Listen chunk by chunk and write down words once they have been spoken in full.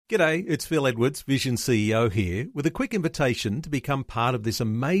G'day, it's Phil Edwards, Vision CEO here, with a quick invitation to become part of this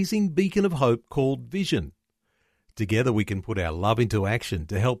amazing beacon of hope called Vision. Together we can put our love into action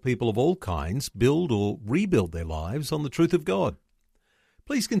to help people of all kinds build or rebuild their lives on the truth of God.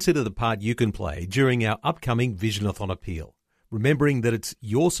 Please consider the part you can play during our upcoming Visionathon appeal, remembering that it's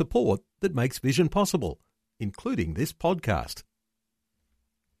your support that makes Vision possible, including this podcast.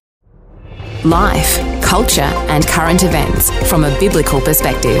 Life, culture and current events from a biblical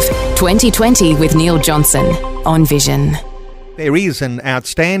perspective. 2020 with Neil Johnson on Vision. There is an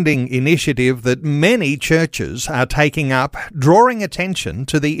outstanding initiative that many churches are taking up, drawing attention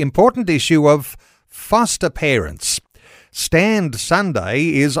to the important issue of foster parents. Stand Sunday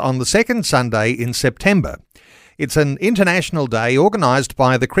is on the second Sunday in September. It's an international day organised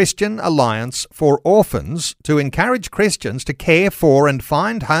by the Christian Alliance for Orphans to encourage Christians to care for and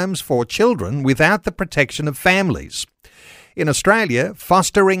find homes for children without the protection of families. In Australia,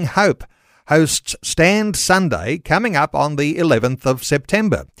 Fostering Hope hosts Stand Sunday coming up on the 11th of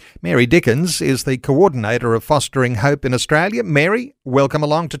September. Mary Dickens is the coordinator of Fostering Hope in Australia. Mary, welcome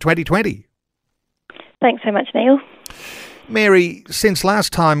along to 2020. Thanks so much, Neil. Mary, since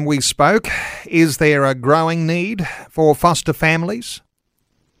last time we spoke, is there a growing need for foster families?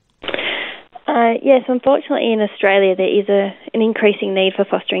 Yes, unfortunately in Australia there is an increasing need for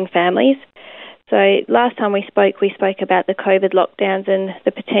fostering families. So last time we spoke about the COVID lockdowns and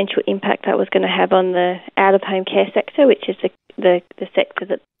the potential impact that was going to have on the out-of-home care sector, which is the sector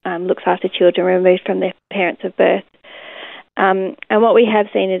that looks after children removed from their parents of birth. And what we have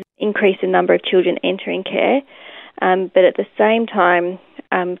seen is an increase in number of children entering care. But at the same time,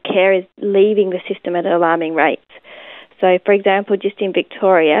 care is leaving the system at alarming rates. So, for example, just in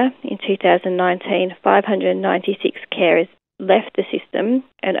Victoria, in 2019, 596 carers left the system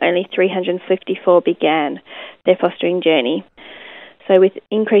and only 354 began their fostering journey. So with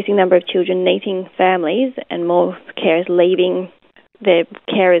increasing number of children needing families and more carers leaving their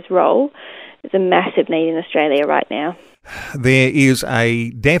carers' role, there's a massive need in Australia right now. There is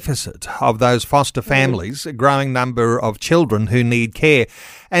a deficit of those foster families, a growing number of children who need care.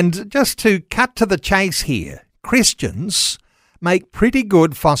 And just to cut to the chase here, Christians make pretty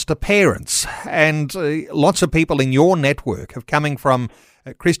good foster parents. And lots of people in your network have coming from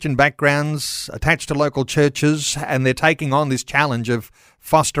Christian backgrounds, attached to local churches, and they're taking on this challenge of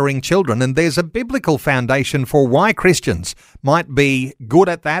fostering children. And there's a biblical foundation for why Christians might be good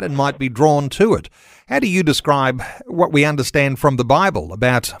at that and might be drawn to it. How do you describe what we understand from the Bible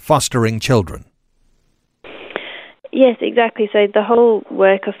about fostering children? Yes, exactly. So the whole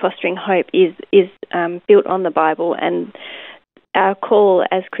work of Fostering Hope is built on the Bible, and our call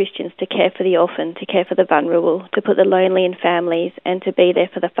as Christians to care for the orphan, to care for the vulnerable, to put the lonely in families, and to be there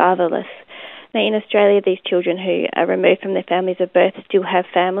for the fatherless. Now, in Australia, these children who are removed from their families of birth still have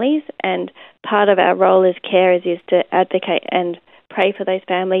families, and part of our role as carers is to advocate and pray for those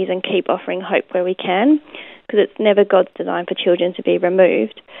families and keep offering hope where we can, because it's never God's design for children to be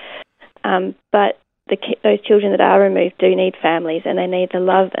removed. But those children that are removed do need families, and they need the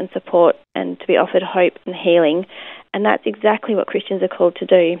love and support and to be offered hope and healing. And that's exactly what Christians are called to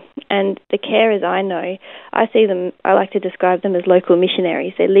do. And the carers I know, I like to describe them as local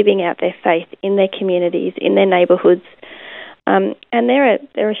missionaries. They're living out their faith in their communities, in their neighbourhoods. And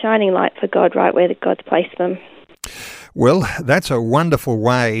they're a shining light for God right where God's placed them. Well, that's a wonderful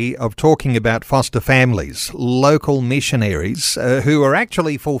way of talking about foster families, local missionaries who are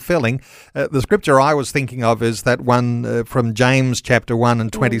actually fulfilling. The scripture I was thinking of is that one from James chapter 1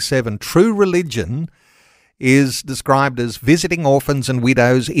 and 27. True religion is described as visiting orphans and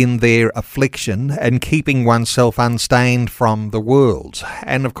widows in their affliction and keeping oneself unstained from the world.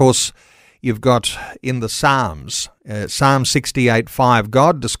 And of course, you've got in the Psalms, Psalm 68:5,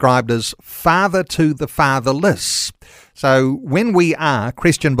 God described as father to the fatherless. So when we are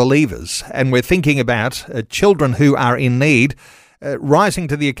Christian believers and we're thinking about children who are in need, rising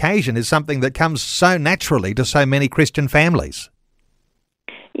to the occasion is something that comes so naturally to so many Christian families.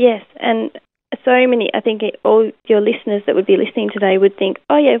 Yes, and so many, I think all your listeners that would be listening today would think,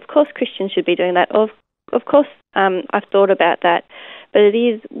 oh yeah, of course Christians should be doing that. Of course I've thought about that. But it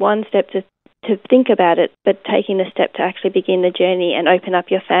is one step to think about it, but taking the step to actually begin the journey and open up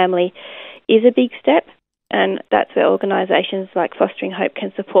your family is a big step. And that's where organisations like Fostering Hope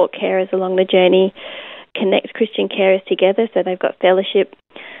can support carers along the journey, connect Christian carers together so they've got fellowship,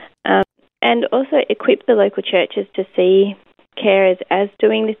 and also equip the local churches to see carers as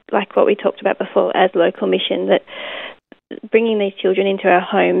doing this, like what we talked about before, as local mission, that bringing these children into our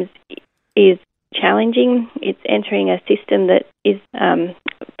homes is challenging. It's entering a system that is,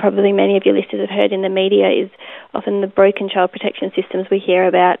 probably many of your listeners have heard in the media, is often the broken child protection systems we hear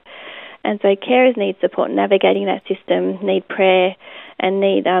about. And so carers need support navigating that system, need prayer, and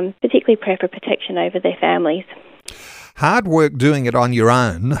need particularly prayer for protection over their families. Hard work doing it on your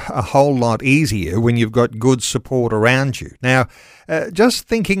own, a whole lot easier when you've got good support around you. Now, just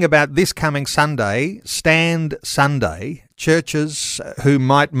thinking about this coming Sunday, Stand Sunday, churches who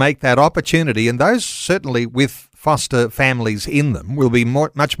might make that opportunity, and those certainly with foster families in them will be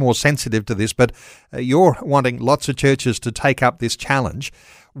much more sensitive to this, but you're wanting lots of churches to take up this challenge.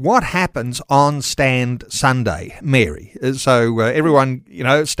 What happens on Stand Sunday, Mary? So everyone,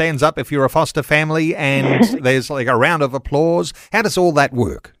 stands up if you're a foster family, and there's like a round of applause. How does all that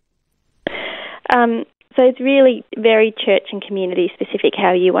work? So it's really very church and community specific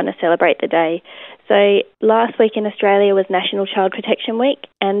how you want to celebrate the day. So last week in Australia was National Child Protection Week,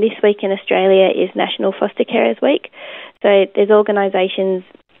 and this week in Australia is National Foster Carers Week. So there's organisations,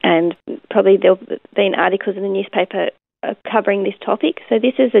 and probably there'll been articles in the newspaper covering this topic. So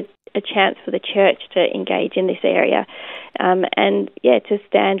this is a chance for the church to engage in this area to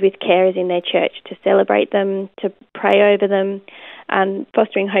stand with carers in their church, to celebrate them, to pray over them.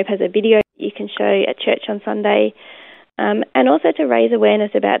 Fostering Hope has a video you can show at church on Sunday, and also to raise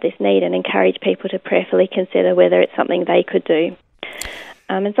awareness about this need and encourage people to prayerfully consider whether it's something they could do.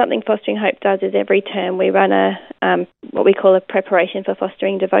 And something Fostering Hope does is every term we run what we call a Preparation for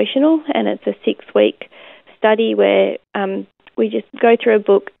Fostering devotional, and it's a 6-week study where we just go through a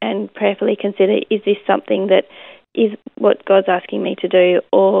book and prayerfully consider, is this something that is what God's asking me to do,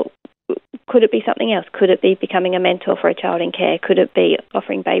 or could it be something else? Could it be becoming a mentor for a child in care? Could it be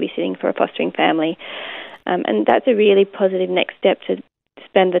offering babysitting for a fostering family? And that's a really positive next step, to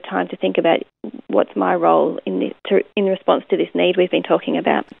spend the time to think about what's my role in response to this need we've been talking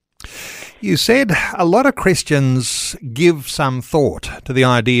about. You said a lot of Christians give some thought to the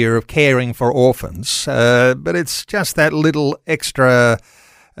idea of caring for orphans, but it's just that little extra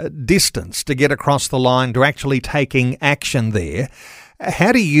distance to get across the line to actually taking action there.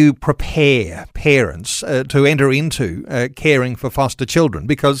 How do you prepare parents to enter into caring for foster children?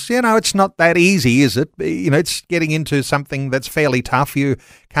 Because, it's not that easy, is it? It's getting into something that's fairly tough. You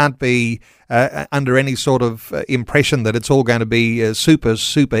can't be under any sort of impression that it's all going to be super,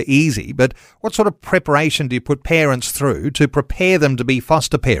 super easy. But what sort of preparation do you put parents through to prepare them to be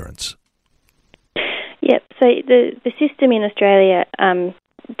foster parents? Yep. So the system in Australia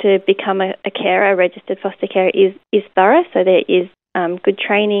to become a carer, a registered foster carer, is thorough. So there is good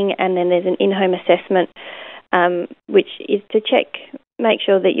training, and then there's an in-home assessment, which is to make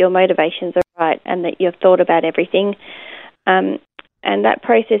sure that your motivations are right and that you've thought about everything. And that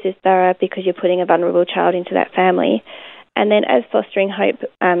process is thorough because you're putting a vulnerable child into that family. And then as Fostering Hope,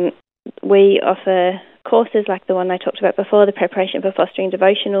 we offer courses like the one I talked about before, the Preparation for Fostering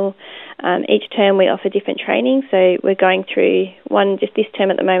devotional. Each term we offer different training. So we're going through one just this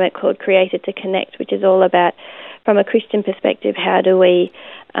term at the moment called Created to Connect, which is all about, from a Christian perspective, how do we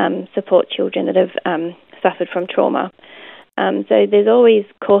support children that have suffered from trauma. So there's always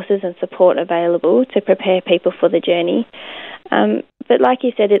courses and support available to prepare people for the journey. But like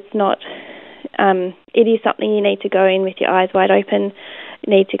you said, it's not. It is something you need to go in with your eyes wide open,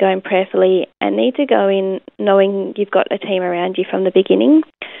 need to go in prayerfully, and need to go in knowing you've got a team around you from the beginning.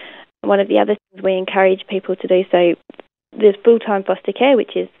 One of the other things we encourage people to do, so there's full-time foster care,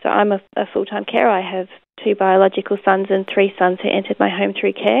 so I'm a full-time carer. I have 2 biological sons and 3 sons who entered my home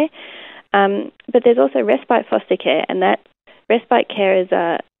through care. But there's also respite foster care, and that respite care is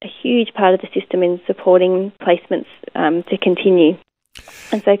a huge part of the system in supporting placements to continue.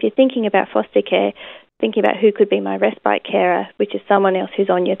 And so if you're thinking about foster care, thinking about who could be my respite carer, which is someone else who's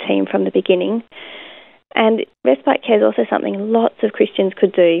on your team from the beginning. And respite care is also something lots of Christians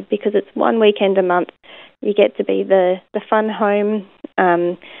could do, because it's one weekend a month. You get to be the fun home.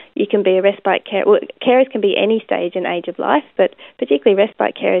 You can be a respite carer. Well, carers can be any stage and age of life, but particularly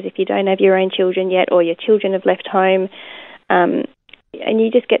respite carers if you don't have your own children yet, or your children have left home. And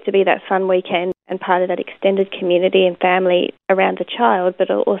you just get to be that fun weekend and part of that extended community and family around the child, but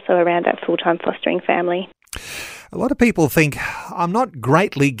also around that full-time fostering family. A lot of people think I'm not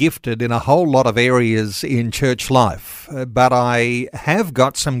greatly gifted in a whole lot of areas in church life, but I have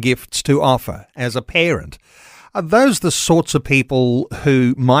got some gifts to offer as a parent. Are those the sorts of people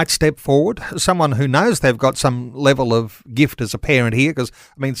who might step forward? Someone who knows they've got some level of gift as a parent here? Because,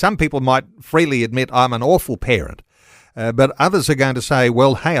 some people might freely admit I'm an awful parent. But others are going to say,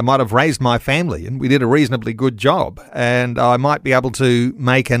 well, hey, I might have raised my family and we did a reasonably good job, and I might be able to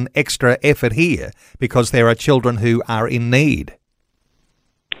make an extra effort here because there are children who are in need.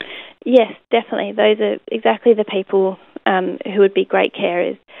 Yes, definitely. Those are exactly the people who would be great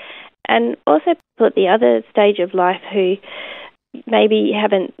carers. And also people at the other stage of life who maybe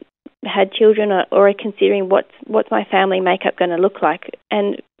haven't had children or are considering what's my family makeup going to look like.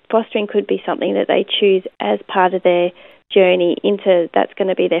 And fostering could be something that they choose as part of their journey into that's going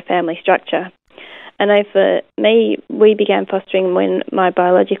to be their family structure. I know for me, we began fostering when my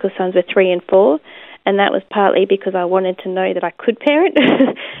biological sons were 3 and 4, and that was partly because I wanted to know that I could parent,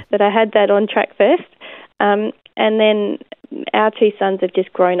 that I had that on track first. And then our 2 sons have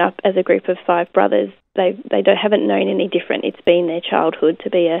just grown up as a group of 5 brothers. They haven't known any different. It's been their childhood to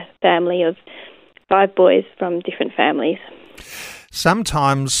be a family of 5 boys from different families.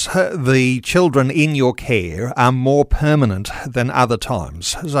 Sometimes the children in your care are more permanent than other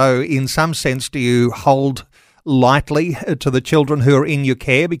times. So in some sense, do you hold lightly to the children who are in your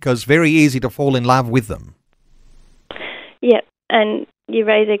care, because very easy to fall in love with them? Yep, and you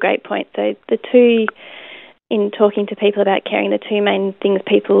raise a great point. So the 2, in talking to people about caring, the 2 main things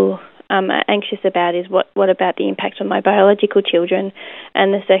people are anxious about is what about the impact on my biological children,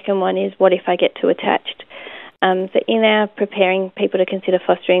 and the second one is what if I get too attached. So in our preparing people to consider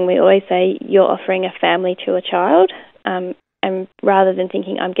fostering, we always say you're offering a family to a child, and rather than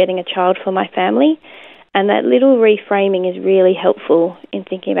thinking I'm getting a child for my family. And that little reframing is really helpful in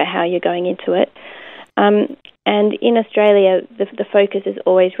thinking about how you're going into it. And in Australia, the focus is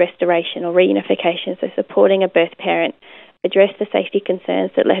always restoration or reunification, so supporting a birth parent, address the safety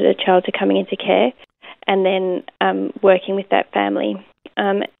concerns that led a child to coming into care, and then working with that family.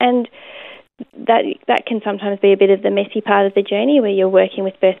 And that can sometimes be a bit of the messy part of the journey where you're working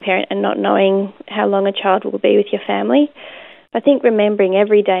with birth parent and not knowing how long a child will be with your family. I think remembering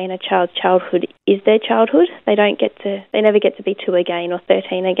every day in a child's childhood is their childhood. They never get to be 2 again, or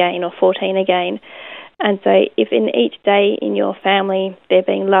 13 again, or 14 again. And so if in each day in your family they're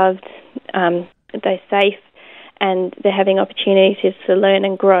being loved, they're safe, and they're having opportunities to learn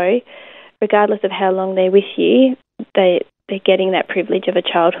and grow, regardless of how long they're with you, they're getting that privilege of a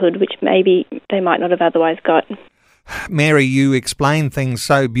childhood which maybe they might not have otherwise got. Mary, you explain things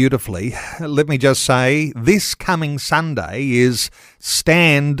so beautifully. Let me just say, this coming Sunday is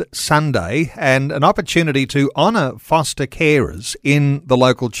Stand Sunday, and an opportunity to honour foster carers in the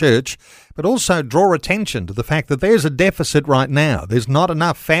local church, but also draw attention to the fact that there's a deficit right now. There's not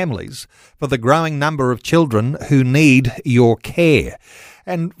enough families for the growing number of children who need your care.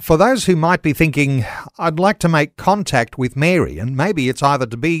 And for those who might be thinking, I'd like to make contact with Mary, and maybe it's either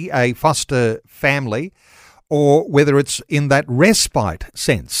to be a foster family or whether it's in that respite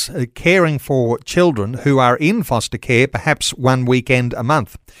sense, caring for children who are in foster care, perhaps one weekend a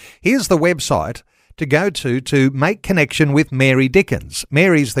month. Here's the website to go to make connection with Mary Dickens.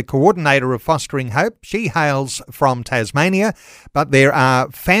 Mary's the coordinator of Fostering Hope. She hails from Tasmania, but there are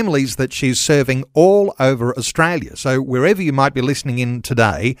families that she's serving all over Australia. So wherever you might be listening in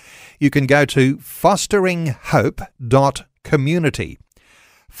today, you can go to fosteringhope.community.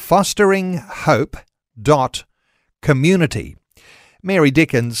 fosteringhope.community. Mary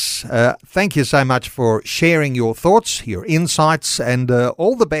Dickens, thank you so much for sharing your thoughts, your insights, and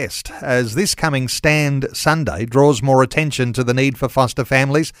all the best as this coming Stand Sunday draws more attention to the need for foster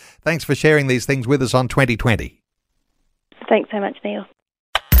families. Thanks for sharing these things with us on 2020. Thanks so much, Neil.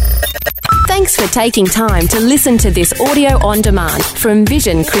 Thanks for taking time to listen to this audio on demand from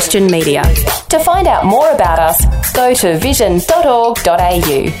Vision Christian Media. To find out more about us, go to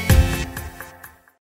vision.org.au.